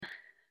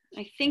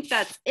I think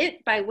that's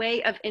it by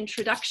way of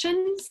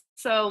introductions.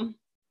 So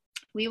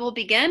we will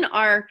begin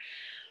our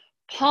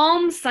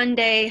Palm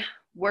Sunday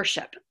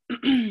worship.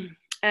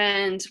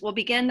 And we'll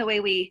begin the way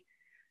we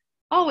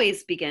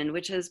always begin,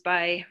 which is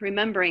by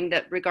remembering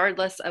that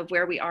regardless of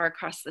where we are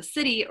across the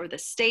city or the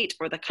state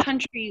or the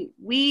country,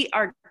 we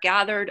are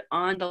gathered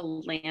on the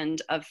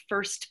land of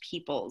first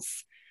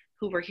peoples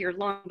who were here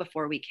long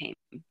before we came.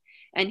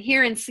 And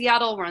here in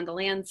Seattle, we're on the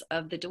lands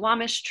of the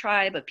Duwamish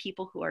tribe, of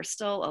people who are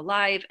still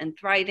alive and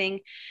thriving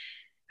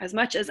as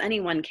much as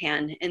anyone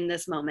can in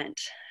this moment,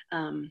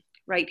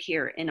 right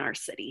here in our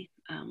city.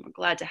 We're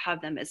glad to have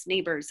them as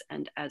neighbors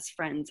and as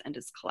friends and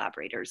as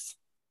collaborators.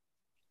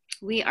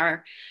 We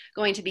are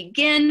going to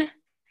begin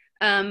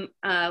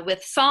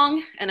with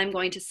song, and I'm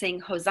going to sing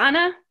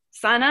Hosanna,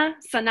 Sana,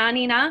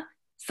 Sananina,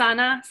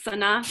 Sana,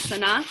 Sana,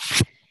 Sana.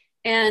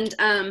 And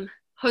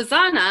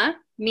Hosanna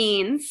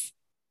means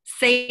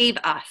save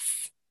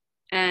us.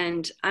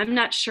 And I'm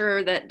not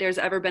sure that there's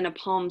ever been a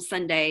Palm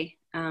Sunday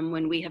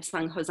when we have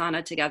sung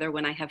Hosanna together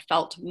when I have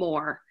felt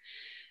more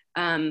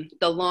the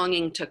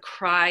longing to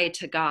cry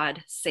to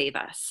God, save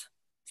us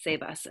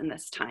in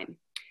this time.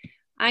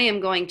 I am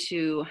going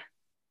to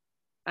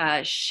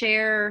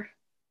share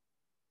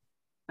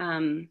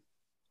the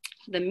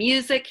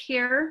music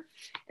here.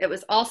 It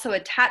was also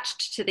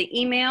attached to the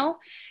email.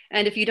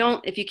 And if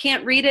you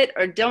can't read it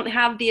or don't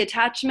have the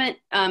attachment,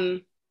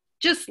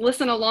 just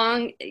listen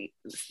along,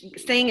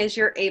 sing as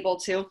you're able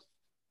to.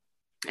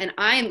 And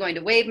I am going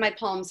to wave my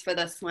palms for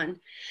this one.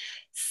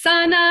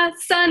 Sana,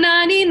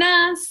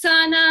 sananina,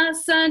 sana,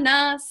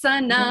 sana,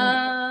 sana.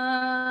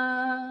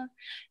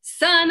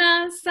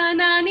 Sana,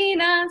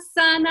 sananina,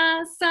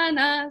 sana,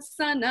 sana,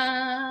 sana.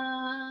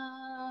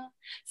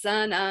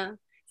 Sana,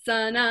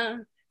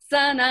 sana,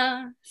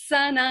 sana,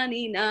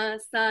 sananina,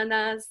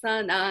 sana,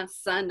 sana,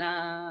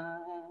 sana.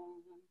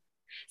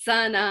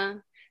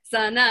 Sana,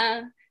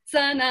 sana,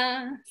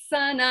 sana,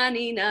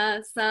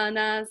 sananina,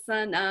 sana,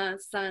 sana,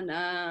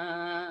 sana.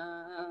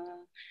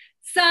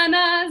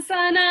 Sana,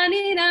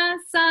 sananina,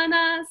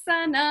 sana,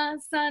 sana,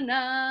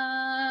 sana.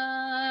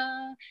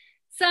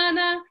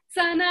 Sana,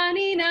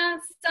 sananina,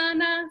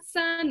 sana,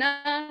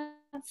 sana,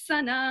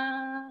 sana.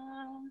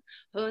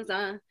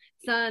 Hosanna,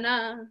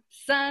 sana,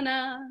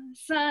 sana,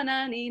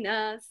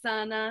 sananina,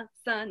 sana,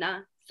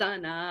 sana,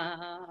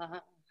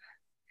 sana.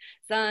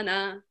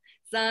 Sana,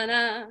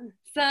 sana,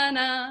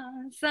 sana,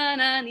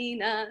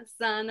 sananina,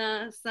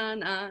 sana,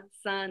 sana,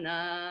 sana.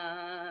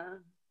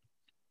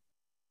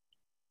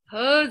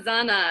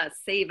 Hosanna,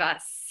 save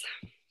us,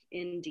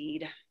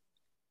 indeed.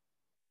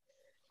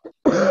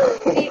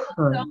 We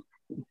also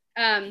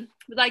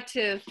would like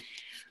to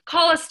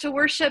call us to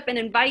worship and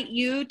invite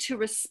you to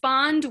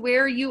respond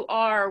where you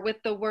are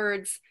with the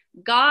words,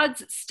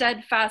 God's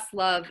steadfast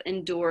love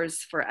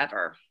endures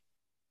forever.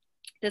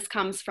 This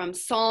comes from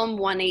Psalm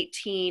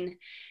 118,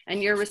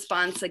 and your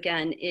response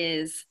again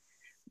is,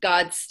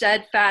 God's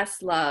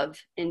steadfast love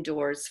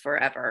endures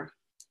forever.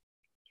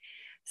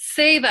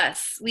 Save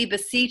us, we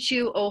beseech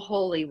you, O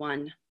Holy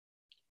One.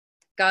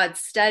 God's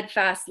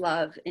steadfast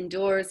love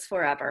endures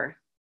forever.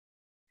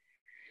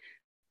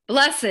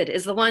 Blessed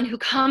is the one who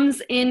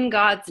comes in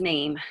God's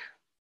name.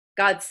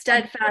 God's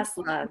steadfast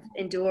love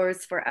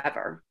endures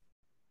forever.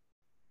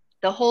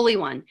 The Holy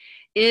One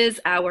is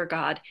our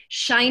God,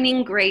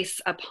 shining grace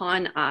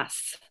upon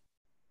us.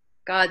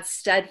 God's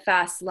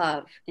steadfast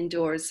love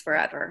endures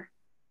forever.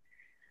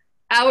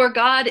 Our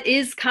God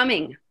is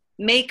coming.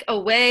 Make a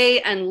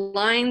way and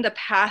line the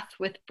path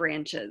with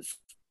branches.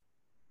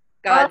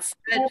 God's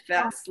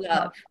steadfast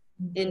love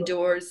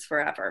endures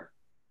forever.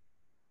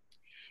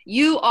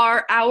 You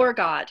are our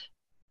God,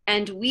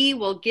 and we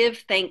will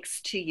give thanks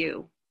to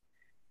you.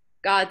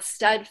 God's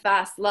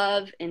steadfast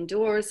love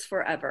endures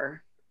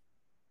forever.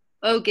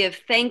 Oh,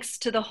 give thanks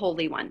to the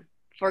Holy One,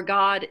 for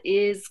God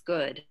is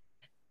good.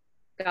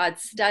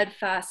 God's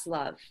steadfast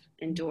love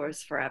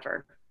endures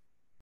forever.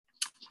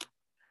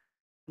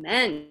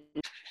 Amen.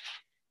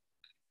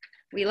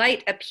 We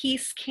light a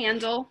peace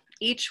candle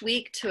each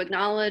week to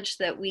acknowledge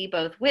that we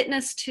both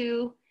witness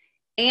to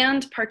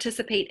and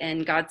participate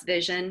in God's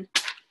vision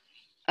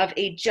of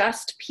a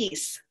just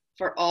peace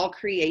for all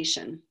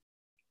creation.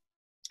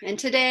 And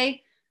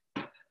today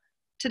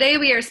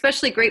we are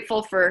especially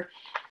grateful for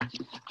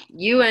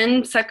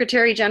UN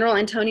Secretary General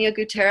Antonio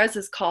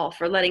Guterres' call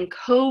for letting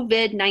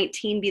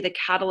COVID-19 be the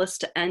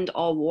catalyst to end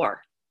all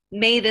war.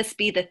 May this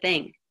be the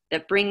thing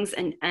that brings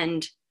an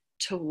end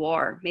to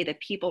war. May the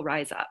people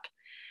rise up.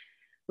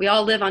 We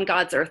all live on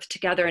God's earth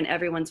together, and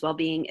everyone's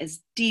well-being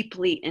is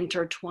deeply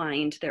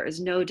intertwined. There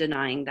is no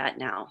denying that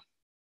now.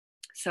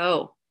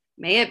 So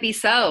may it be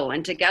so.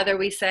 And together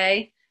we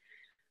say,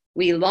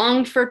 we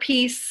long for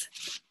peace,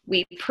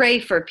 we pray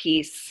for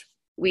peace,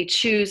 we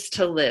choose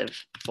to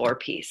live for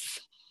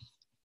peace.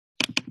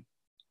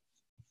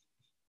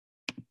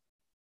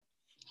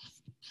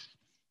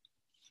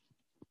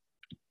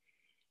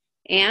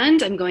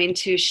 And I'm going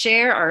to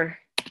share our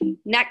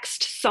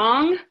next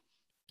song,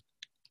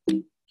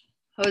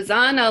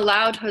 Hosanna,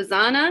 Loud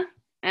Hosanna,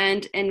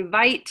 and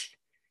invite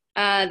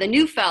the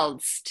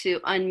Neufelds to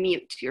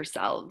unmute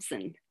yourselves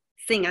and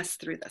sing us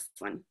through this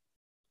one.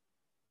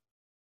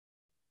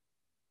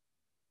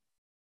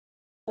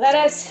 Let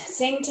us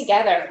sing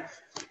together.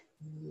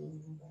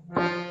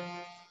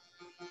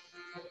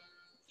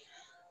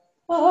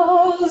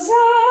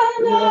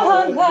 Hosanna,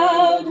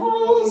 loud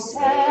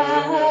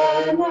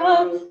Hosanna,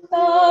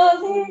 the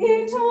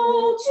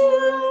little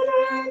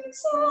children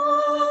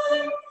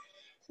sang.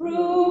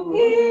 Through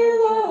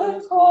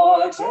pillared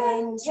court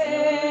and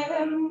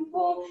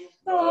temple,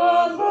 the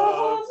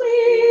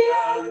lovely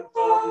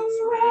anthems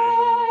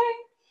rang.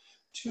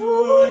 To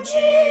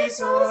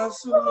Jesus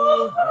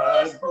who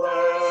has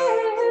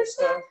blessed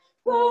them,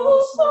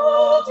 those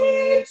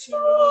folded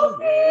to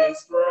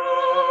his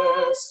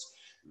breast.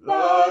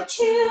 The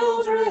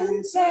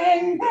children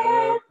sang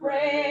their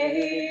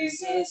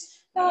praises,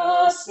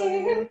 the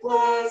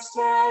simplest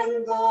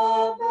and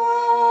the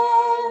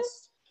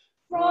best.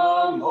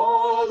 From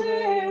all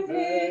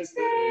lyrics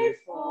they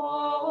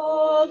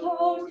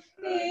followed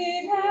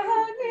in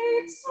an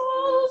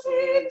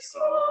exulting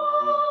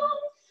song.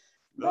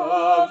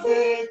 The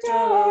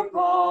victor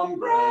palm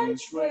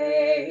branch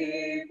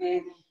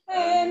waving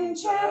and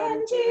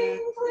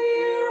chanting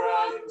clear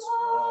and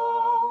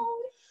tall.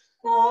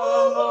 The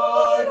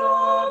Lord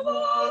of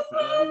earth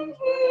and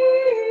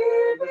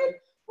heaven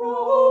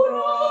rode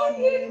on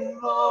in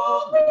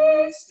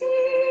lowly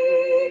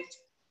state,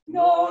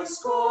 nor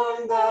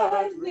scorn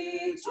that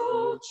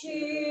little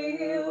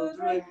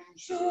children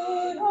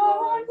should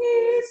on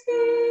his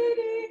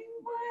bidding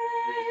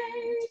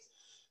wait.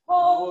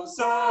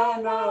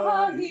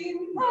 Hosanna in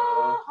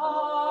the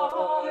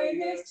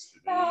highest,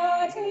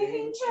 that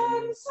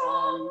ancient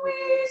song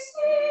we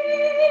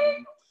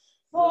sing.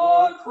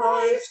 For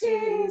Christ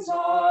is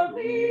our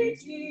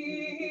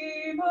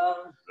Redeemer,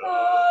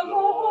 the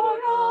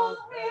Lord of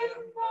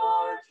heaven,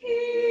 our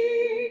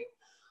King.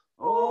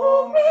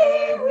 Oh,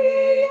 may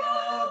we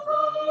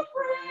ever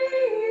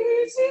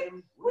praise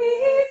him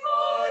with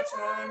heart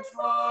and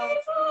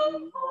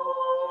triumphant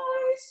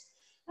voice,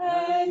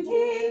 and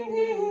in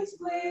his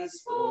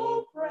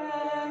blissful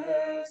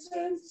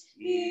presence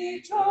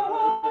eternally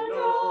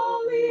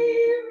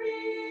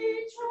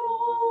rejoice.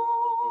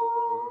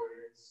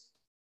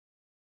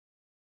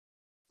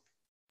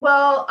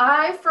 Well,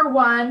 I, for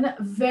one,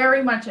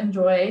 very much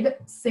enjoyed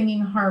singing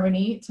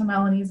harmony to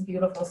Melanie's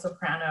beautiful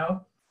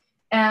soprano.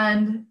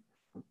 And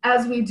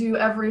as we do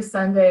every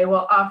Sunday,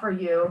 we'll offer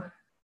you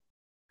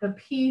the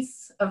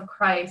peace of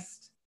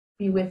Christ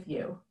be with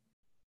you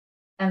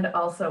and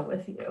also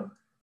with you.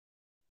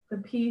 The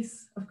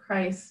peace of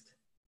Christ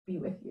be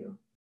with you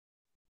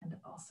and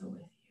also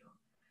with you.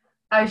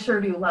 I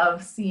sure do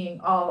love seeing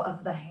all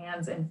of the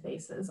hands and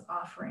faces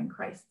offering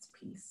Christ's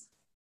peace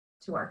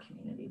to our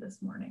community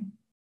this morning.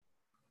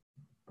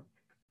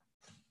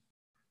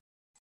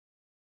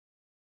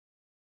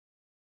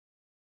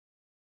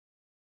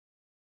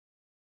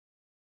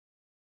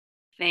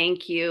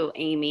 Thank you,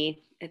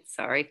 Amy.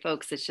 Sorry,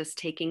 folks, it's just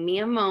taking me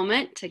a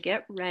moment to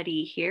get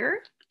ready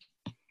here.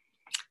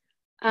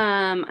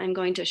 I'm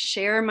going to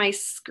share my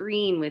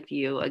screen with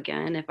you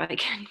again if I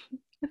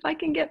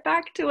can get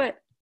back to it.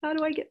 How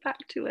do I get back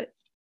to it?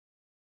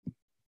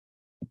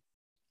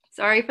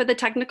 Sorry for the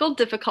technical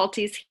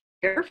difficulties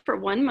here for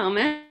one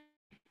moment.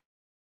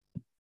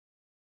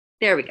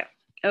 There we go.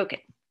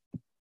 Okay.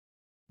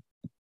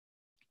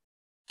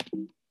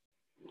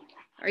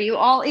 Are you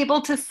all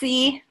able to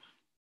see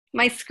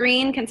my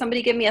screen? Can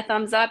somebody give me a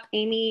thumbs up,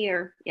 Amy?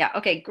 Or yeah,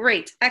 okay,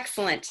 great,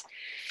 excellent.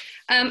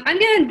 I'm going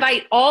to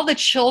invite all the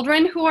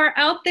children who are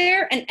out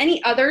there and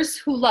any others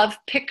who love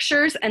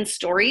pictures and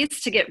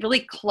stories to get really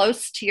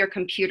close to your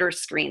computer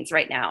screens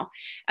right now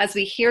as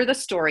we hear the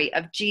story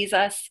of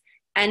Jesus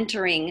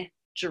entering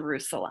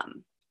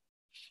Jerusalem.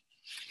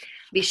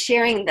 I'll be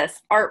sharing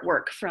this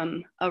artwork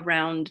from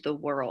around the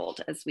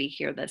world as we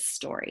hear this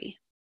story.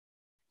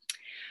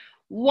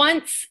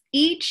 Once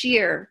each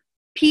year,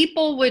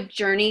 people would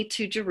journey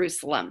to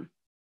Jerusalem.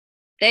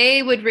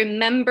 They would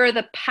remember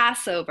the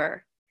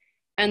Passover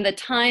and the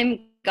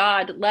time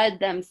God led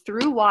them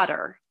through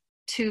water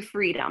to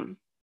freedom.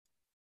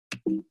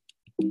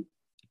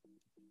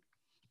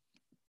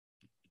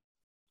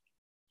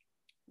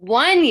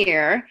 One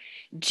year,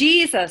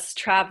 Jesus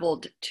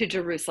traveled to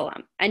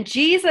Jerusalem, and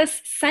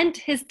Jesus sent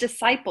his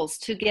disciples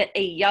to get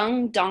a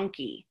young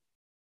donkey.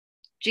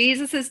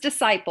 Jesus'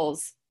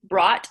 disciples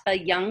brought a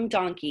young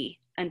donkey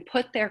and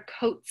put their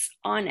coats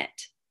on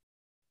it.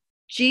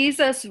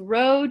 Jesus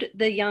rode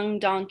the young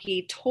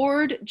donkey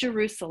toward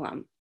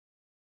Jerusalem.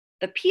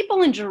 The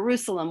people in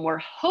Jerusalem were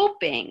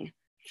hoping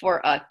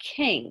for a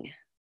king.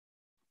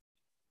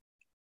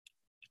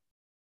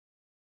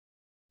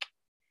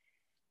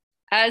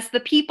 As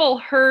the people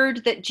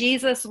heard that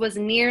Jesus was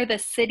near the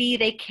city,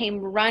 they came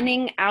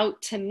running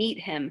out to meet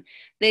him.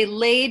 They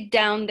laid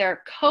down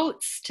their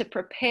coats to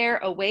prepare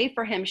a way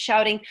for him,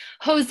 shouting,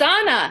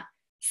 "Hosanna,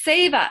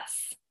 save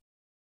us!"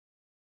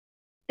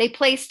 They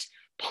placed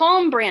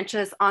palm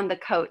branches on the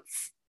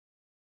coats,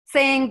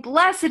 saying,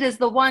 "Blessed is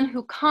the one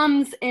who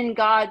comes in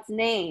God's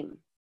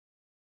name."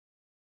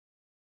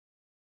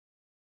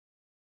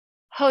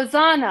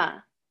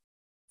 Hosanna,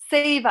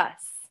 save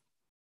us.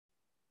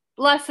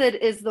 Blessed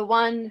is the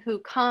one who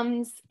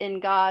comes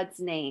in God's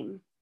name.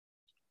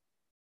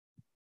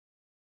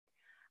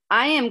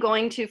 I am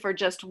going to, for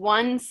just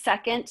 1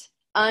 second,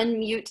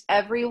 unmute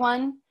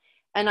everyone,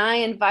 and I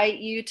invite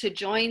you to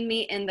join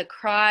me in the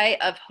cry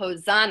of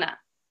Hosanna.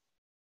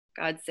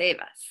 God save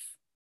us.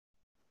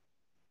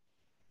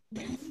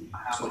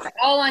 We're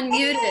all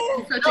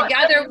unmuted. So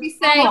together we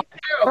say,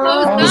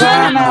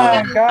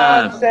 Hosanna,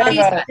 God save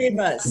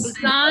us.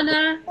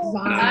 Hosanna,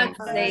 God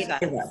save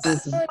us.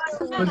 Hosanna,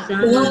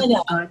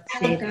 Hosanna, God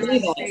save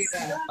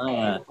us.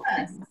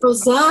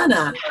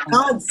 Hosanna,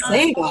 God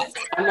save us.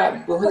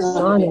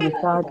 Hosanna,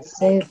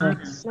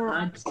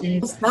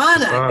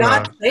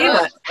 God save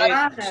us.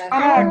 God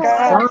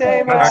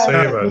save us.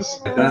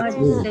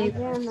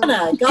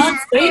 Hosanna, God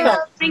save us.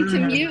 Trying to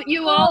mute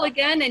you all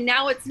again, and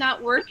now it's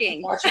not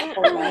working.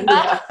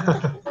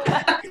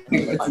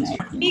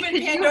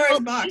 Pandora's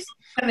box.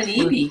 I'm an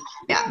Evie.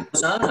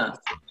 Hosanna.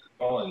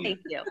 Thank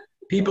you.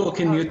 People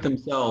can mute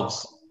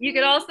themselves. You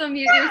could also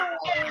mute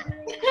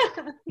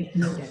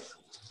yourself.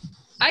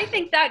 I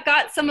think that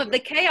got some of the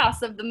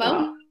chaos of the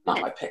moment. Not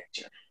my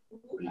picture.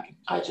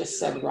 I just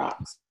said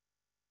rocks.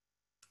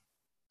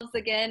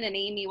 Again, and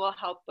Amy will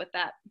help with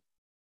that.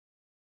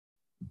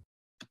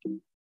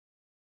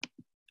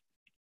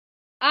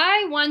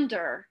 I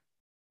wonder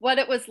what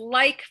it was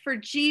like for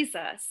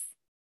Jesus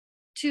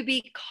to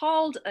be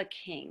called a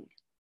king.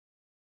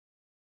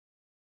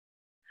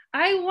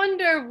 I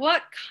wonder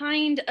what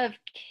kind of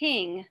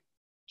king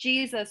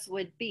Jesus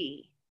would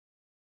be.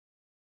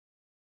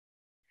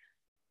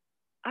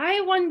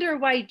 I wonder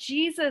why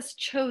Jesus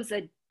chose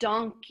a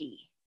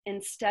donkey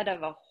instead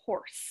of a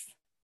horse.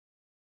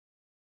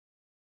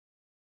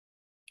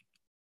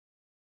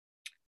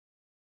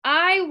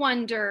 I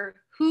wonder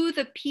who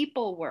the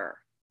people were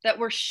that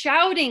were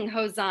shouting,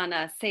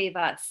 Hosanna, save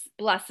us,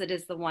 blessed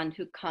is the one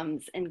who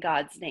comes in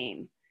God's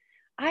name.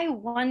 I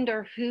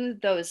wonder who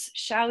those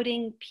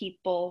shouting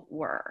people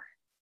were.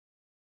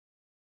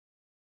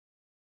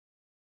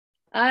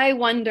 I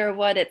wonder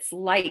what it's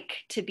like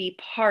to be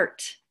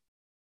part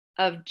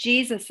of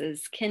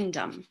Jesus's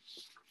kingdom.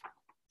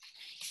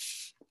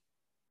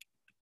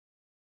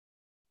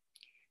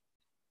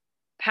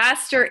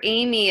 Pastor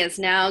Amy is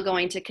now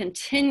going to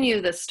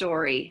continue the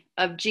story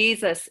of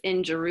Jesus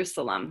in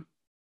Jerusalem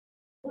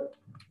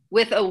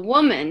with a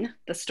woman,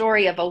 the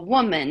story of a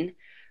woman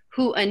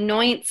who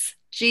anoints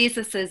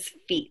Jesus's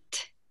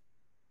feet.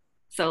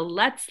 So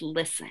let's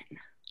listen.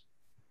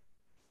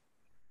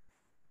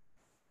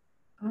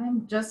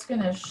 I'm just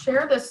going to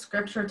share this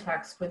scripture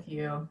text with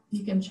you.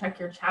 You can check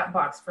your chat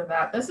box for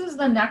that. This is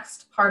the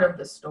next part of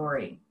the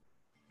story.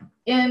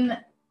 In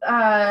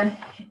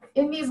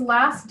these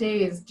last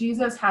days,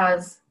 Jesus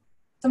has,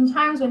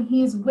 sometimes when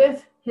he's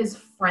with his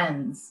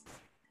friends,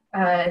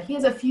 he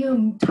has a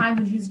few times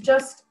when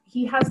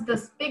he has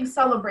this big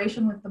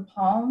celebration with the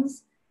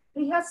palms,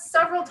 but he has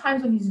several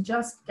times when he's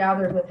just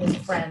gathered with his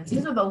friends.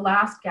 These are the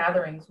last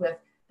gatherings with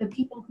the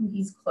people who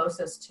he's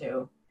closest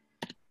to.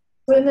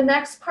 So in the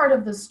next part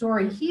of the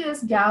story, he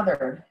is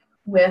gathered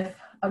with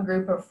a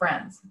group of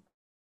friends.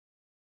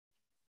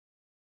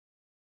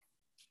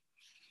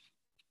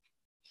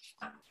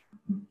 I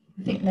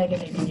think Megan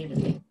maybe muted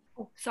me.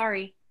 Oh,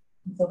 sorry.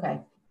 It's okay.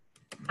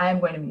 I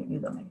am going to mute you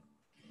though, Megan.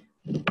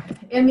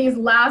 In these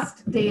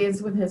last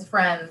days with his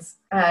friends,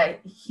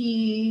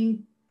 his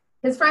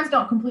friends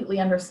don't completely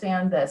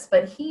understand this,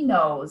 but he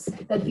knows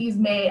that these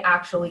may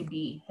actually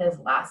be his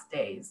last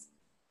days.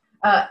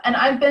 And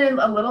I've been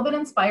a little bit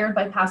inspired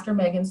by Pastor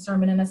Megan's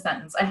sermon in a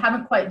sentence. I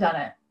haven't quite done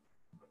it,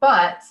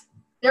 but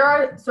there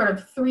are sort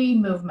of 3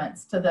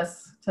 movements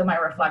to my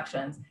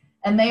reflections,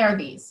 and they are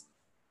these: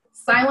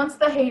 silence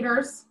the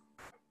haters,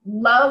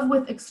 love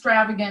with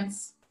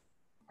extravagance,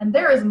 and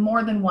there is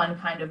more than one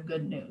kind of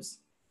good news.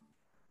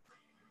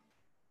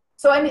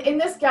 So in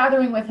this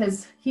gathering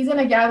he's in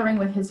a gathering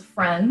with his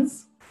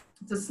friends.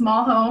 It's a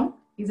small home.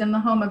 He's in the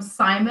home of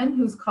Simon,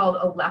 who's called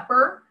a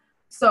leper.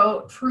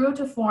 So true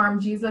to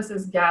form, Jesus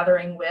is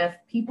gathering with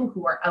people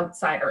who are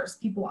outsiders,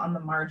 people on the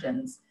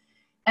margins.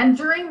 And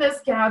during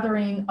this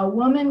gathering, a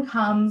woman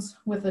comes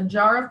with a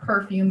jar of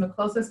perfume. The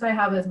closest I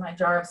have is my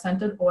jar of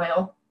scented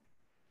oil.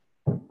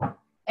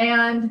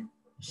 And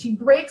she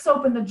breaks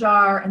open the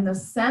jar and the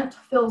scent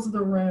fills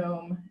the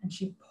room, and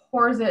she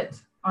pours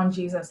it on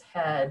Jesus'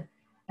 head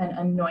and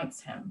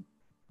anoints him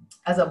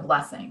as a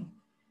blessing.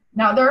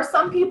 Now, there are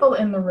some people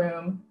in the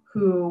room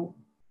who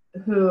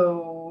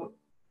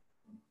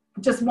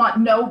just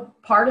want no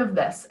part of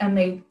this, and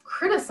they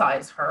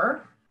criticize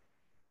her,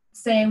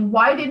 saying,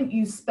 why didn't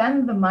you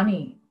spend the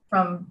money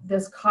from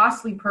this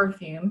costly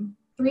perfume,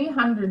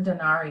 300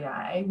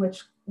 denarii,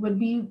 which would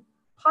be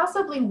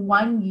possibly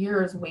 1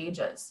 year's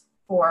wages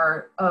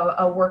for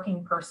a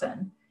working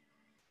person?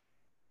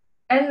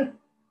 And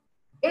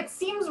it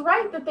seems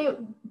right that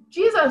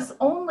Jesus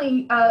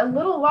only a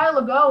little while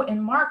ago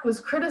in Mark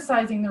was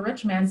criticizing the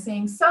rich man,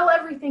 saying, sell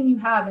everything you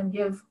have and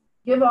give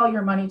all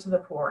your money to the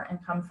poor and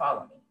come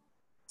follow me.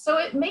 So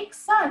it makes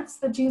sense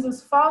that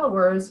Jesus'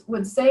 followers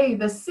would say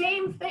the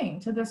same thing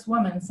to this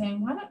woman,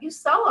 saying, why don't you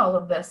sell all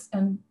of this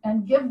and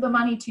give the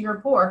money to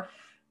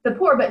the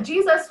poor? But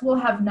Jesus will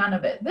have none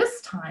of it.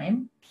 This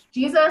time,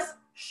 Jesus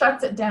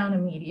shuts it down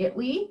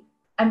immediately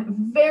and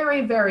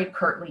very, very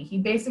curtly. He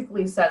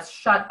basically says,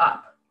 shut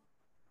up,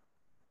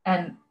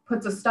 and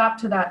puts a stop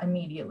to that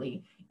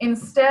immediately.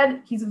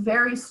 Instead, he's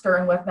very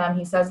stern with them.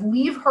 He says,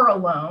 leave her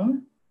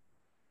alone.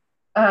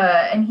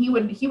 And he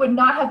would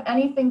not have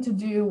anything to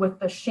do with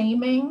the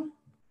shaming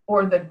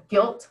or the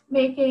guilt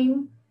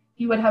making.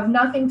 He would have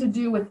nothing to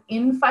do with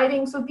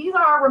infighting. So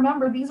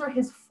remember, these are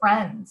his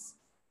friends.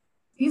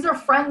 These are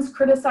friends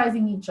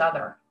criticizing each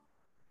other.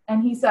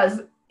 And he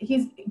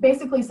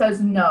basically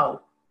says,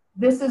 no,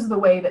 this is the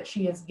way that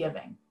she is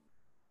giving.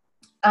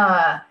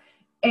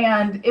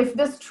 And if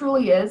this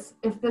truly is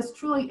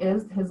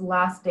his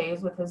last days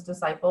with his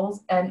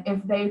disciples, and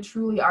if they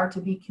truly are to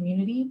be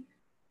community,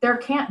 there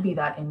can't be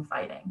that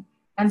infighting.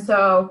 And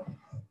so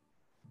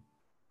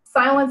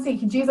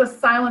Jesus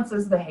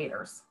silences the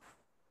haters.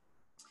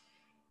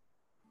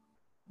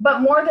 But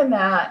more than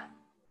that,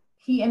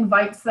 he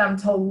invites them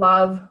to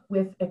love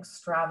with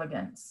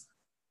extravagance.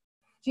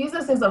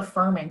 Jesus is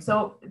affirming.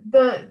 So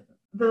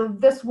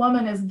this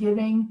woman is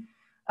giving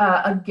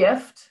a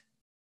gift.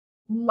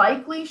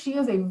 Likely she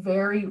is a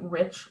very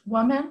rich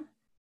woman.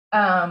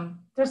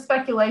 There's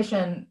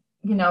speculation,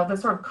 the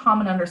sort of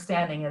common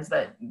understanding is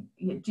that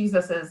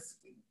Jesus is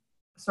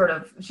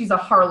she's a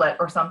harlot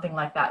or something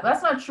like that.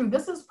 That's not true.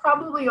 This is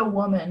probably a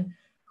woman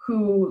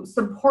who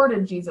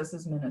supported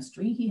Jesus's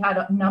ministry. He had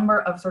a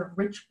number of sort of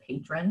rich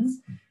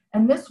patrons,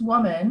 and this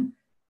woman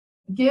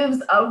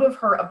gives out of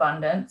her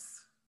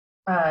abundance.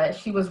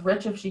 She was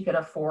rich if she could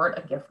afford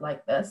a gift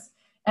like this.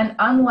 And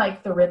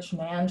unlike the rich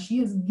man,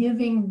 she is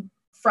giving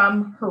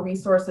from her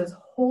resources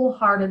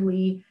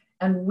wholeheartedly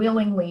and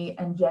willingly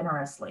and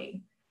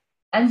generously.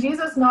 And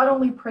Jesus not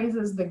only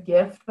praises the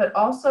gift, but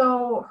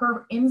also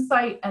her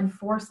insight and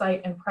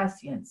foresight and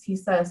prescience. He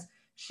says,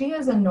 she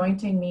is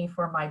anointing me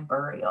for my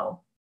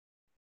burial.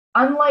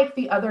 Unlike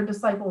the other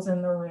disciples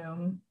in the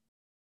room,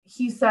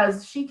 he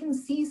says she can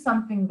see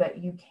something that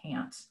you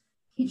can't.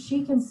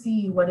 She can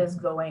see what is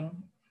going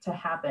to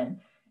happen.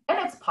 And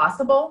it's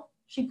possible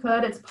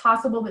it's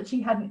possible that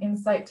she had an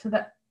insight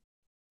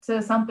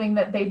to something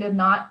that they did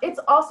not. It's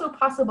also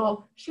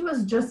possible she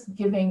was just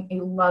giving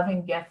a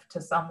loving gift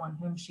to someone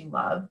whom she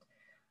loved.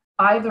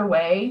 Either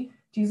way,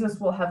 Jesus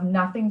will have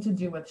nothing to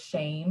do with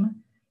shame.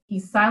 He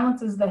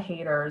silences the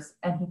haters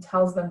and he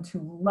tells them to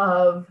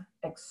love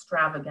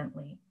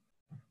extravagantly.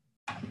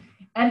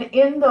 And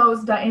in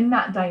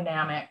that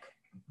dynamic,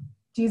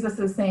 Jesus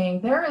is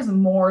saying there is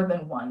more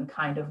than one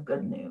kind of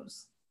good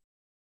news.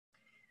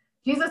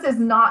 Jesus is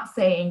not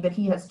saying that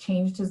he has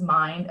changed his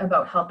mind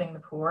about helping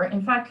the poor.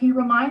 In fact, he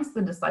reminds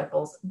the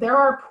disciples, there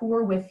are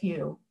poor with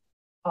you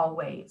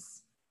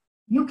always.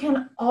 You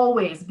can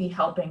always be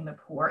helping the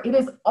poor. It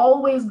is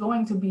always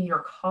going to be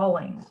your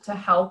calling to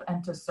help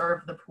and to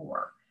serve the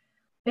poor.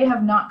 They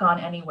have not gone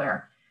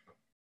anywhere.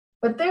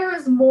 But there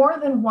is more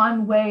than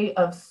one way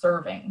of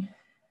serving.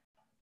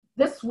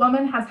 This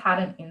woman has had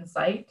an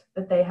insight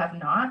that they have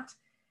not.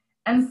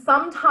 And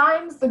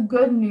sometimes the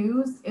good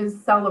news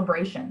is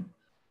celebration.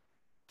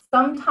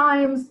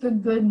 Sometimes the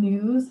good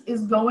news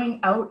is going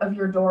out of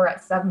your door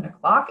at 7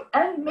 o'clock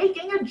and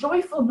making a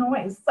joyful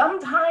noise.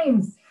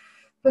 Sometimes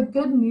the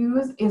good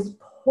news is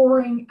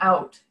pouring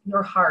out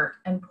your heart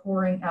and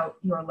pouring out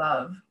your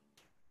love.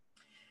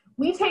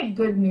 We take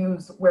good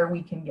news where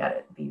we can get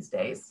it these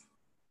days,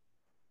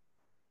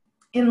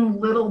 in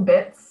little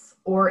bits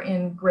or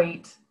in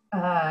great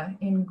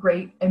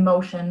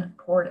emotion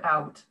poured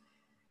out.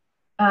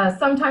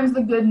 Sometimes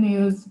the good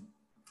news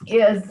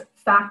is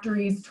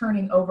factories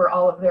turning over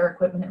all of their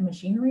equipment and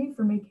machinery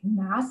for making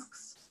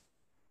masks.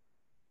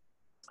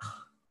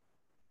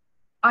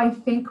 I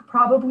think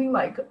probably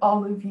like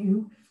all of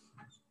you,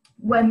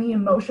 when the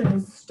emotion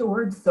is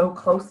stored so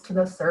close to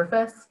the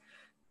surface,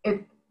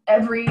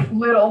 every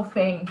little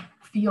thing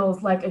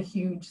feels like a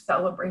huge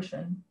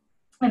celebration.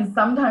 And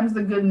sometimes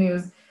the good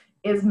news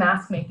is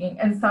mask making,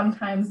 and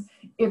sometimes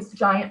it's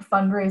giant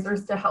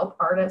fundraisers to help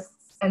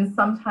artists, and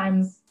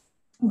sometimes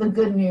the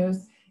good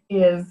news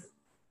is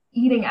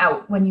eating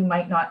out when you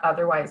might not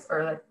otherwise,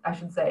 or I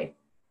should say,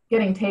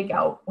 getting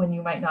takeout when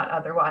you might not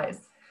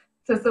otherwise,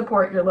 to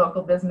support your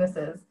local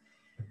businesses.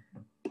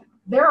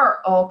 There are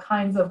all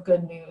kinds of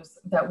good news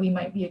that we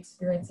might be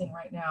experiencing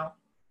right now.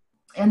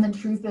 And the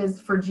truth is,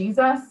 for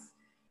Jesus,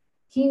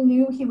 he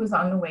knew he was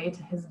on the way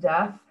to his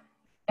death.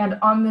 And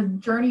on the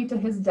journey to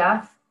his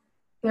death,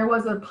 there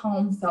was a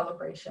palm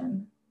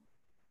celebration.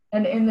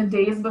 And in the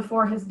days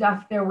before his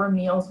death, there were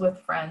meals with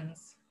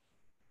friends.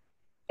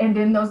 And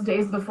in those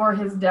days before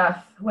his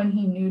death, when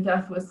he knew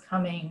death was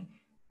coming,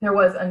 there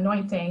was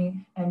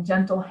anointing and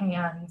gentle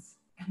hands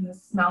and the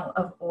smell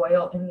of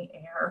oil in the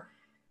air.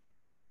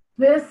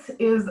 This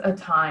is a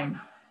time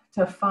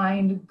to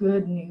find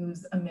good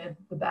news amid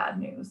the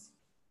bad news.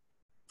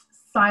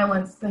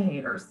 Silence the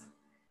haters.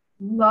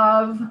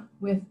 Love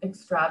with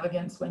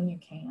extravagance when you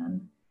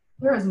can.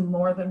 There is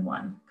more than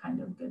one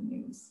kind of good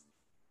news.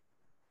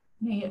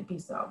 May it be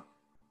so.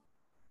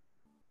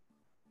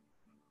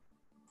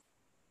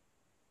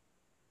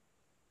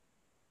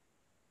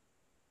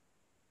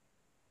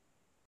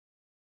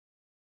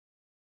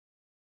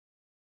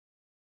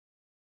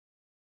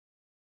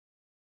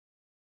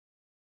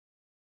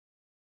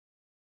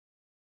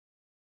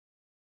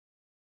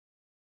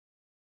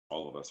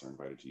 All of us are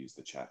invited to use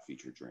the chat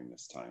feature during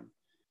this time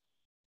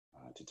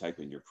to type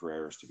in your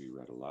prayers to be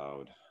read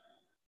aloud,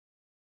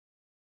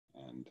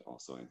 and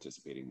also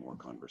anticipating more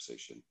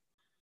conversation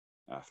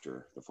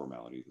after the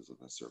formalities of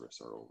the service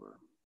are over.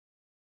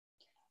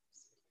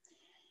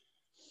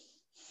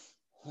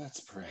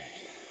 Let's pray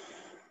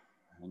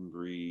and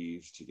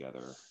breathe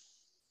together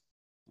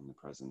in the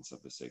presence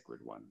of the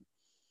Sacred One.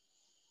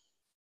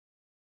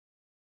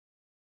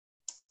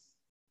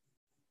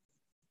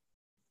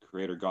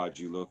 Creator God,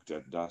 you looked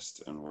at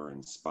dust and were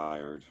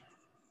inspired.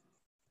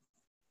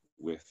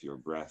 With your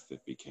breath,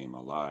 it became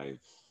alive.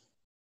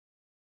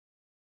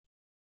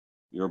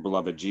 Your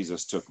beloved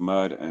Jesus took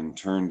mud and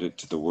turned it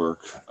to the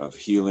work of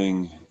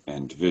healing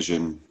and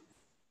vision.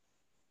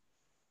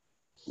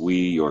 We,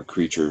 your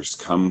creatures,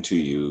 come to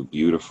you,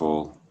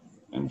 beautiful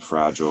and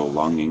fragile,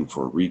 longing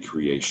for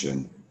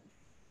recreation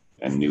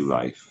and new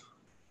life,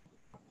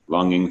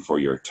 longing for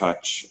your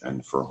touch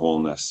and for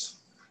wholeness.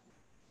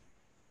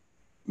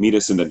 Meet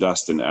us in the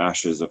dust and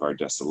ashes of our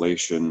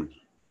desolation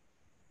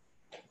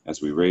as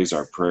we raise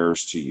our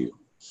prayers to you.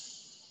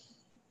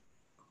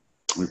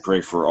 We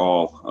pray for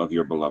all of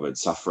your beloved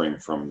suffering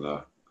from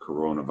the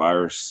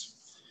coronavirus.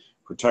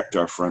 Protect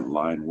our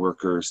frontline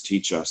workers,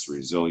 teach us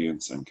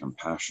resilience and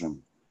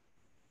compassion.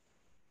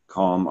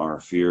 Calm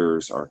our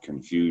fears, our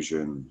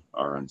confusion,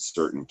 our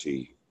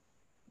uncertainty.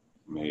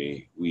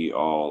 May we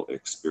all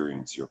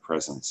experience your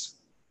presence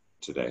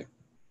today.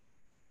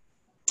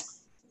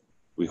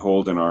 We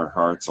hold in our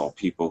hearts all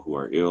people who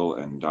are ill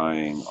and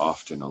dying,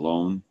 often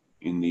alone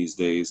in these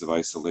days of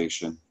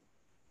isolation.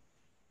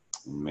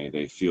 And may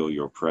they feel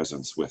your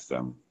presence with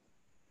them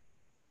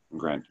and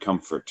grant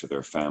comfort to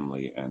their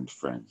family and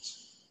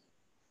friends.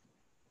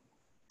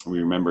 We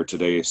remember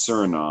today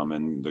Suriname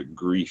and the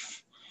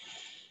grief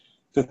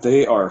that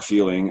they are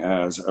feeling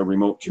as a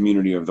remote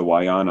community of the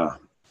Wayana,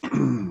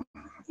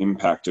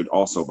 impacted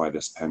also by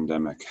this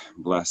pandemic.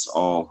 Bless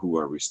all who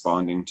are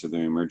responding to the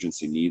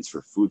emergency needs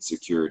for food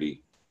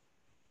security,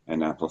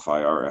 and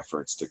amplify our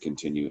efforts to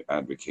continue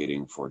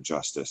advocating for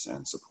justice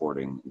and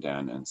supporting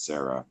Dan and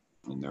Sarah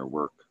in their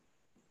work.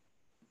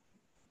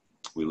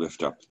 We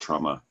lift up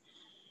trauma,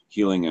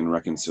 healing, and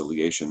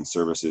reconciliation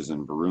services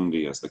in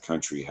Burundi as the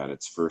country had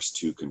its first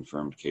 2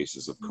 confirmed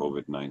cases of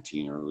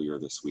COVID-19 earlier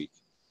this week.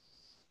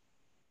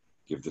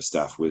 Give the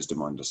staff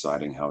wisdom on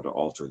deciding how to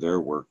alter their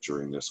work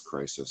during this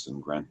crisis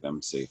and grant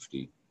them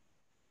safety.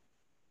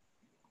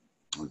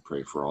 We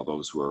pray for all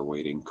those who are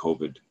awaiting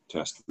COVID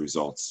test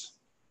results.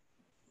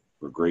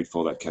 We're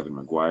grateful that Kevin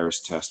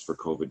McGuire's test for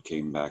COVID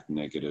came back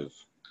negative.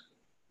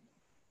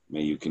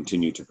 May you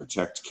continue to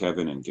protect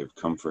Kevin and give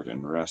comfort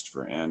and rest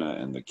for Anna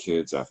and the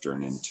kids after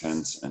an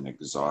intense and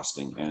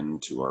exhausting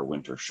end to our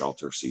winter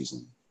shelter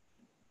season.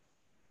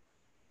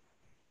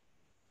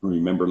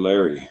 Remember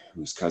Larry,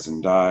 whose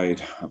cousin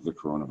died of the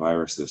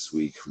coronavirus this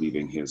week,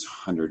 leaving his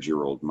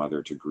 100-year-old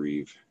mother to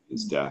grieve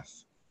his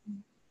death.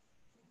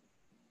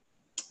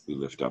 We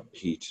lift up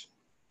Pete,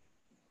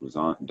 whose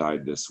aunt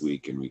died this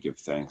week, and we give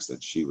thanks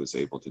that she was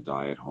able to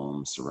die at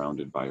home,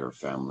 surrounded by her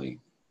family,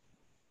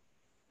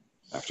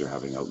 after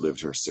having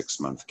outlived her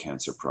 6-month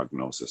cancer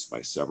prognosis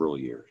by several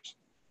years.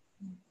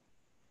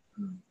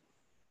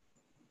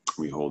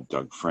 We hold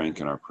Doug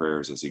Frank in our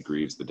prayers as he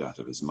grieves the death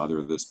of his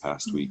mother this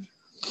past week.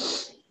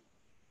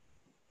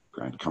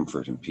 Grant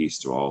comfort and peace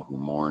to all who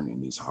mourn in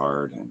these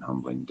hard and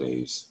humbling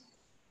days.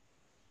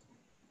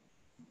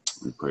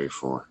 We pray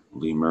for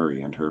Lee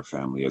Murray and her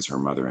family as her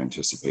mother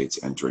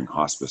anticipates entering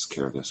hospice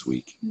care this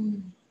week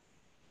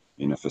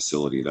in a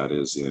facility that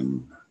is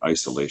in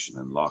isolation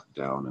and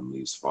lockdown, and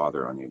Lee's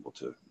father unable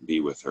to be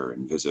with her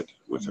and visit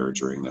with her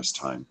during this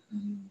time,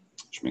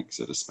 which makes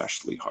it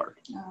especially hard.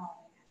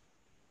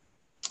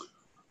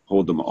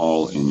 Hold them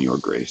all in your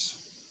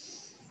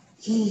grace.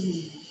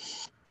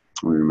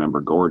 We remember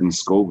Gordon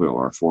Scoville,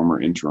 our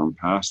former interim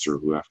pastor,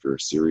 who after a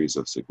series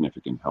of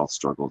significant health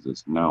struggles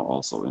is now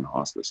also in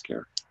hospice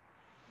care.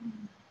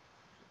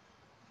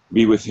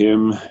 Be with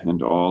him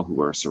and all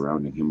who are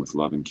surrounding him with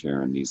love and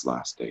care in these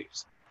last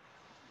days.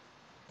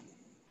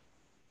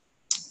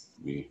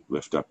 We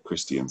lift up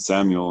Christy and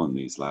Samuel in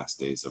these last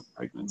days of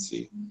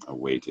pregnancy,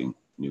 awaiting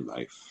new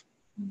life.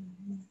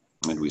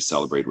 And we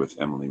celebrate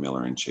with Emily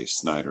Miller and Chase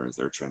Snyder as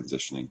they're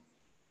transitioning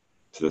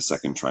to the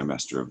 2nd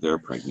trimester of their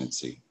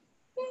pregnancy.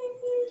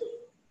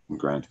 And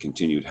grant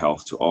continued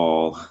health to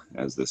all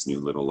as this new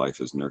little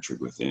life is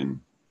nurtured within.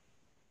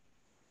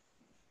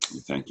 We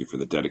thank you for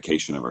the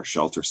dedication of our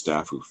shelter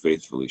staff who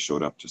faithfully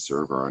showed up to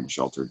serve our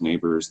unsheltered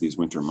neighbors these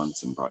winter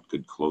months and brought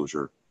good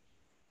closure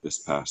this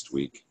past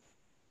week.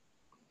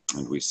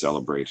 And we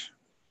celebrate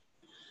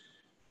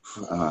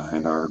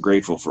and are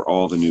grateful for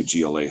all the new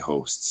GLA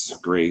hosts,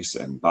 Grace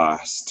and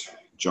Bast,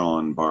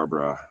 John,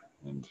 Barbara,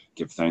 and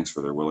give thanks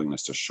for their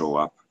willingness to show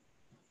up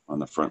on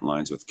the front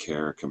lines with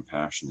care,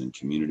 compassion, and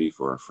community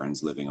for our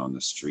friends living on the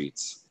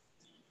streets,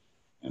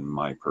 and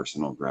my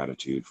personal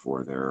gratitude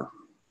for their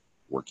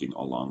working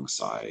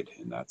alongside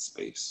in that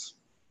space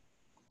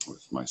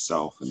with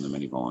myself and the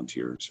many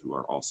volunteers who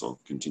are also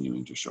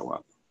continuing to show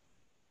up.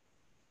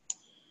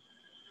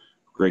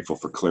 Grateful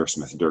for Claire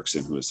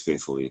Smith-Dirksen, who is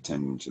faithfully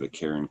attending to the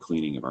care and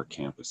cleaning of our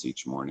campus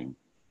each morning.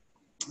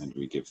 And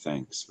we give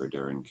thanks for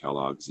Darren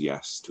Kellogg's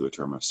yes to a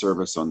term of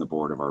service on the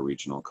board of our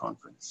regional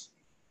conference.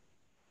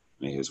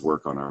 May his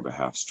work on our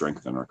behalf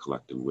strengthen our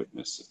collective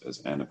witness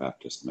as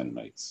Anabaptist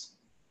Mennonites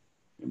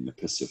in the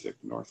Pacific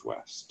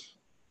Northwest.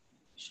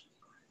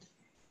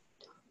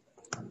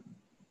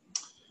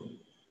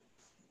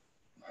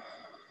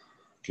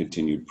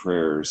 Continued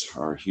prayers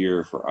are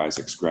here for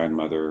Isaac's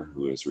grandmother,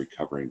 who is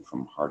recovering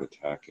from heart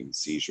attack and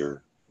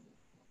seizure.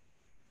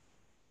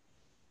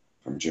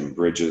 From Jim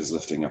Bridges,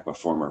 lifting up a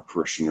former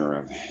parishioner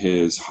of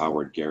his,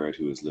 Howard Garrett,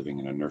 who is living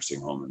in a nursing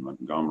home in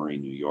Montgomery,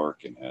 New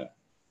York, and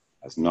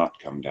has not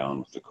come down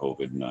with the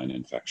COVID-19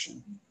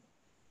 infection.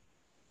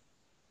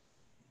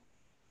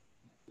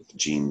 With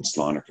Jean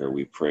Sloniker,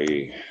 we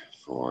pray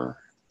for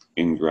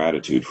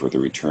ingratitude for the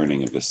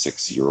returning of the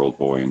 6-year-old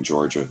boy in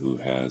Georgia who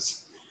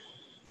has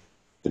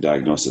the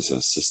diagnosis of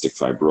cystic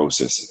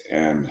fibrosis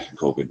and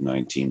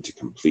COVID-19 to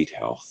complete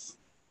health.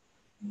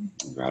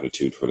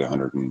 Gratitude for the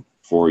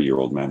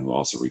 104-year-old man who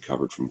also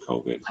recovered from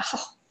COVID.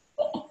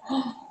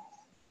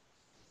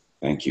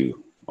 Thank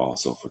you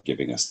also for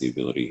giving us the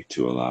ability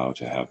to allow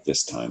to have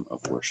this time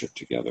of worship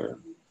together.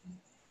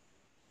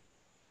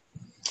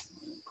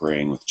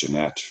 Praying with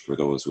Jeanette for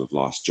those who have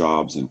lost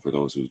jobs and for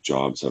those whose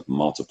jobs have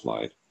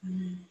multiplied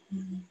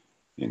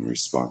in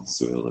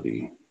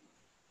responsibility.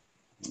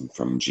 And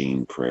from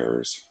Jean,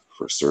 prayers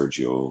for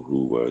Sergio,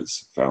 who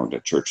was found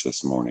at church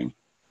this morning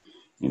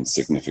in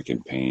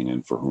significant pain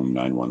and for whom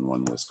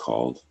 911 was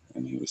called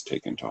and he was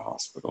taken to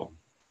hospital.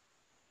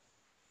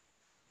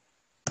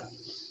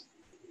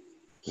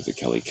 To the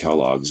Kelly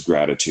Kellogg's,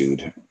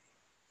 gratitude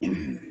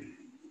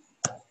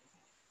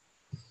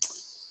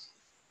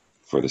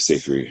for the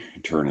safe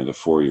return of the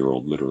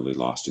 4-year-old literally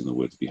lost in the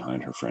woods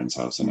behind her friend's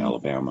house in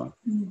Alabama,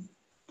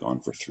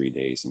 gone for 3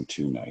 days and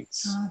 2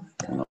 nights,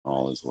 and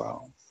all is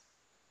well.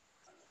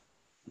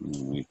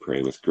 And we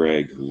pray with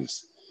Greg,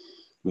 who's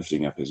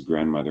lifting up his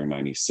grandmother,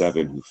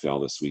 97, who fell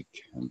this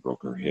week and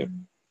broke her hip.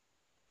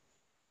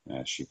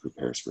 As she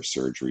prepares for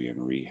surgery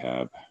and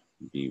rehab,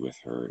 be with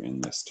her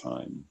in this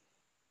time.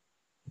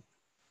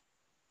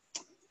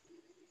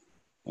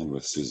 And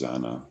with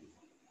Susanna,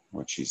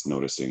 what she's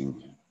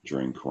noticing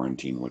during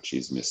quarantine, what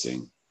she's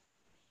missing.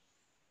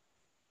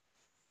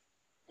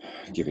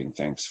 Giving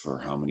thanks for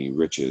how many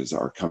riches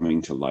are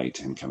coming to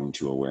light and coming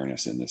to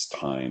awareness in this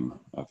time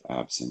of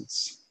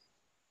absence.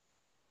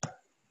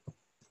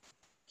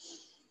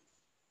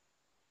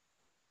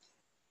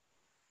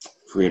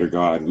 Creator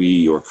God, we,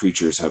 your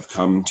creatures, have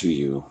come to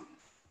you,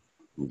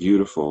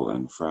 beautiful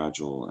and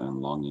fragile and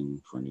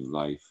longing for new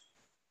life.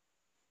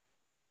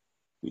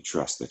 We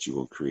trust that you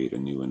will create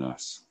anew in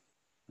us,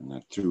 and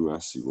that through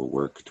us you will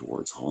work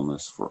towards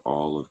wholeness for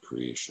all of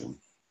creation.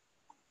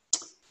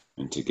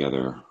 And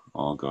together,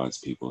 all God's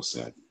people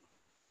said,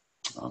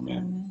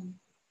 Amen.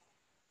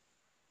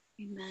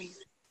 Amen.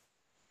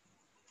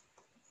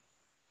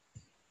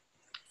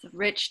 It's a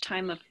rich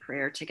time of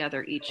prayer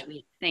together each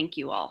week. Thank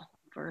you all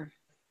for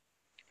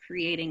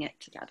creating it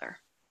together.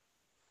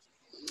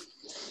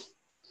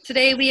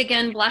 Today, we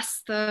again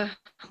bless the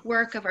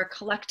work of our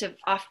collective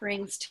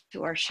offerings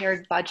to our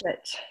shared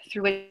budget,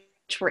 through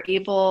which we're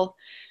able,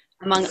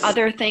 among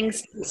other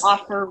things, to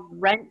offer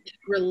rent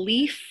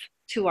relief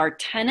to our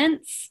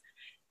tenants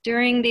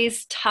during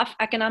these tough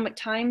economic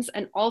times,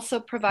 and also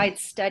provide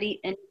steady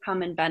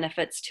income and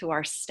benefits to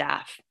our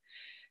staff,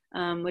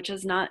 which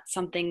is not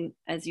something,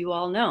 as you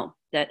all know,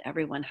 that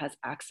everyone has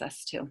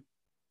access to.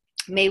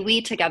 May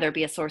we together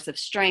be a source of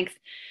strength,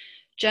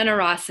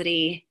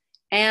 generosity,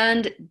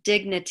 and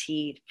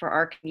dignity for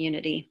our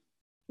community.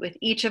 With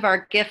each of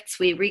our gifts,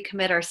 we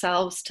recommit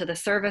ourselves to the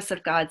service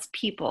of God's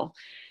people.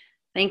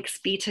 Thanks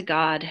be to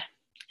God,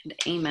 and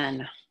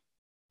amen.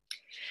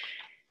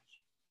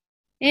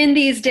 In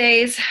these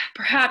days,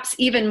 perhaps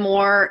even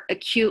more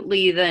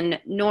acutely than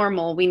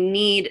normal, we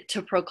need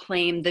to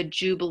proclaim the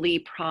Jubilee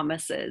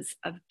promises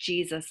of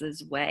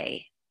Jesus's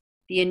way,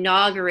 the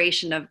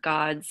inauguration of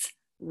God's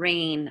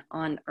reign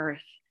on earth.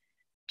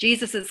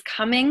 Jesus is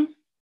coming,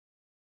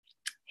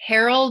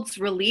 heralds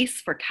release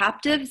for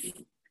captives,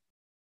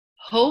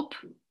 hope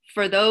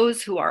for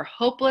those who are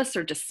hopeless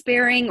or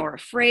despairing or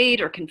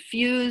afraid or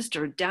confused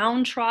or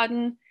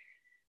downtrodden,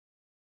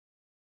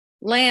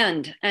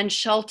 land and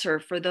shelter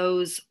for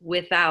those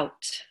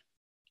without,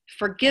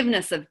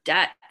 forgiveness of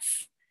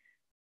debts.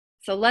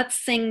 So let's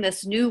sing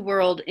this new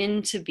world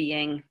into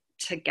being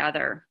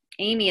together.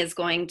 Amy is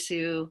going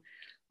to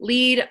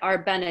lead our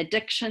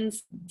benediction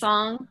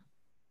song,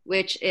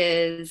 which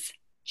is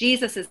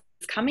Jesus is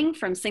Coming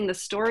from Sing the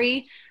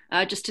Story.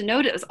 Just to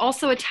note, it was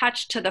also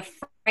attached to the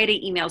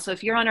Friday email. So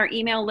if you're on our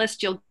email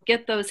list, you'll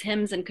get those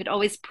hymns and could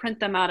always print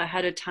them out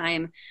ahead of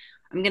time.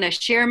 I'm going to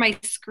share my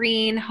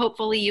screen.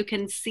 Hopefully you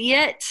can see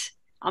it.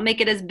 I'll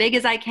make it as big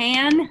as I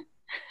can.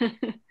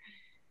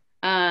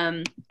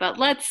 But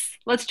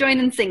let's join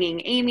in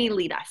singing. Amy,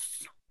 lead us.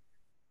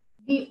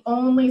 The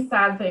only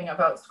sad thing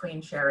about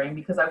screen sharing,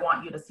 because I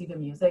want you to see the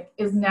music,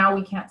 is now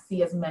we can't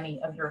see as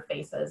many of your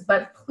faces.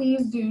 But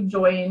please do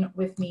join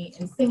with me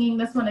in singing.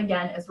 This one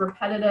again is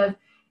repetitive,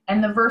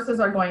 and the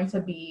verses are going to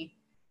be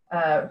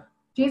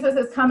Jesus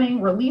is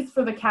coming, release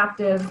for the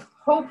captive,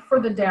 hope for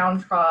the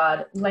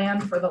downtrodden,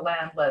 land for the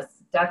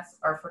landless, debts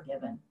are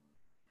forgiven.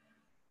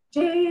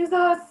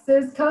 Jesus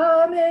is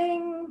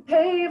coming,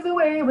 pave the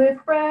way with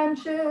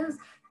branches.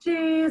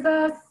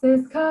 Jesus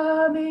is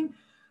coming,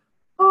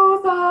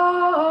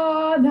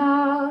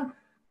 Hosanna.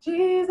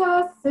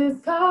 Jesus is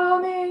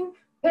coming,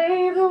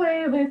 pave the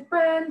way with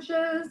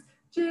branches.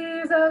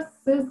 Jesus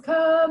is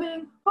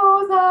coming,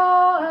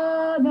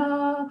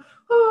 Hosanna.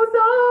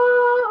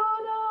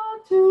 Hosanna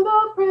to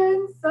the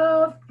Prince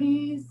of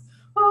Peace.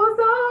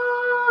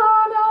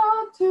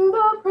 Hosanna to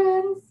the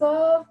Prince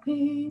of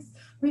Peace.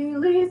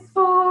 Release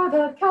for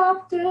the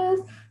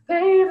captives,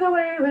 pave the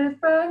way with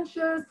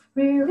branches.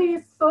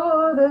 Release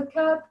for the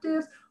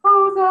captives,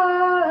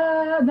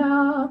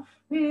 Hosanna.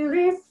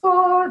 Release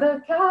for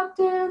the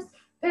captives,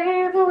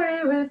 pave the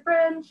way with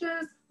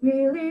branches.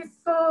 Release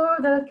for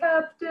the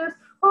captives,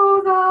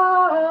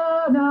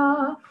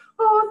 Hosanna.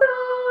 Hosanna.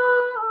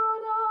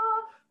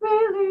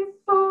 Release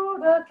for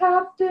the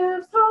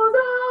captives,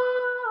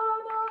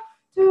 Hosanna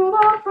to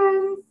the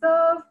Prince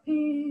of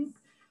Peace.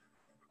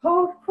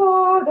 Hope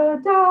for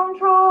the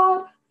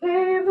downtrodden,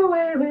 pave the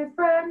way with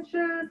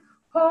branches.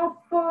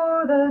 Hope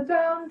for the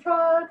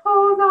downtrodden,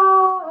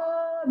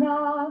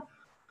 Hosanna.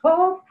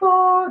 Hope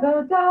for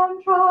the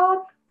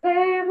downtrodden,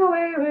 pave the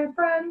way with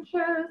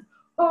branches.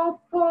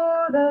 Hope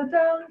for the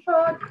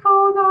downtrodden,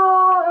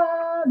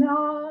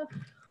 Hosanna.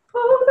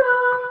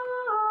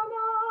 Hosanna.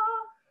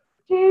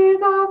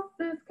 Jesus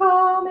is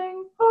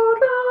coming,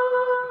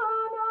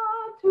 Hosanna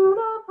to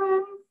the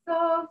Prince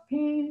of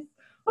Peace.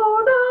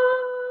 Hosanna.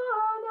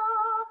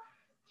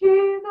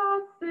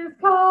 Jesus is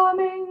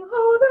coming,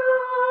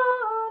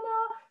 Hosanna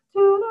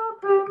to the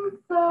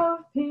Prince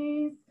of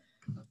Peace.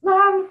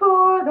 Land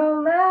for the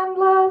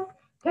landless,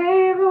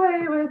 pave the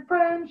way with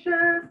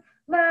branches.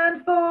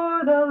 Land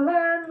for the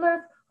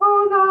landless,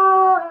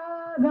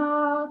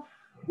 Hosanna.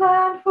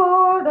 Land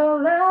for the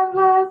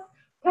landless,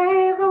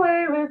 pave the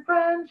way with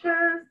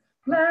branches.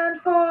 Land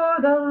for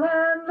the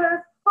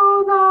landless,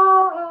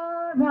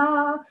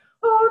 Hosanna.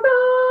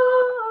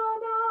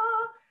 Hosanna.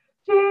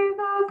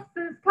 Jesus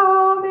is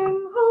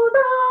coming,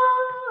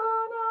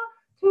 Hosanna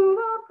to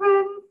the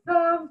Prince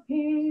of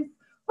Peace.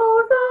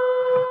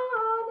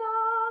 Hosanna.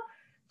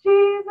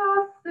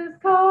 Jesus is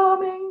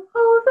coming,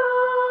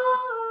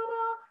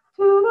 Hosanna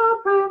to the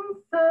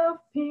Prince of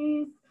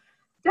Peace.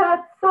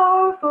 Debts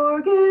are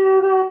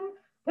forgiven,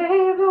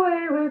 pave the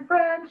way with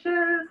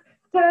branches.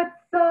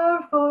 Debts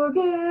are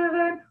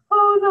forgiven,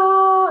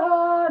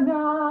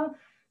 Hosanna.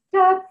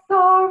 Debts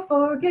are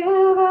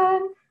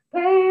forgiven,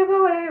 pave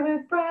the way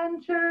with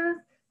branches.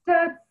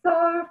 Debts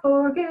are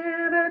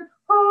forgiven,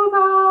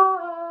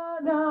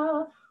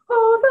 Hosanna.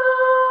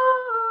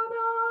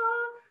 Hosanna.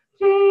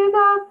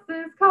 Jesus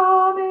is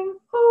coming,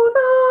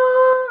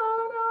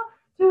 Hosanna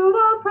to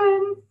the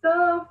Prince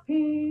of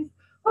Peace.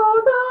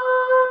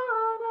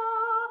 Hosanna.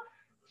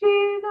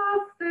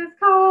 Jesus is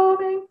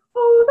coming,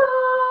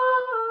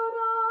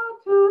 Hosanna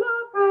to the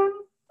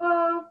Prince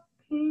of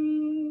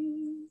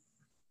Peace.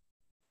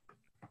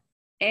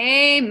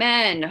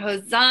 Amen.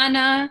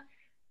 Hosanna,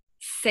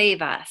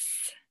 save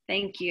us.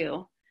 Thank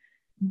you.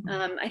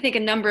 I think a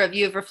number of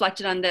you have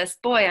reflected on this.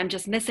 Boy, I'm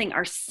just missing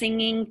our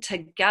singing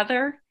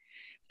together.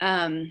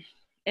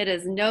 It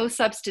is no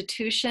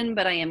substitution,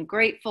 but I am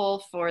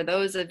grateful for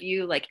those of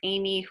you like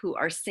Amy who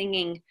are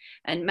singing,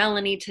 and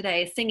Melanie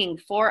today singing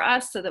for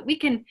us, so that we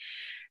can,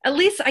 at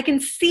least I can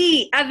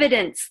see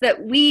evidence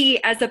that we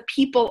as a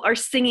people are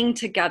singing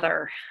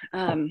together.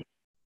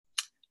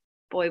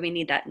 Boy, we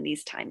need that in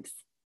these times.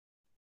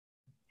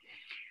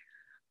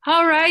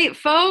 All right,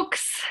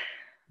 folks.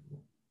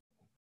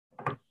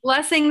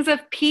 Blessings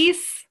of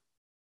peace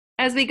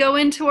as we go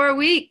into our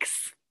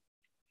weeks.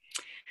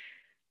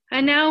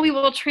 And now we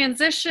will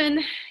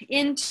transition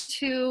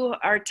into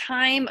our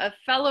time of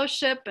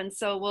fellowship. And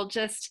so we'll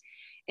just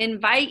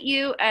invite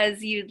you,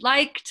 as you'd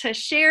like to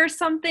share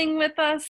something with us,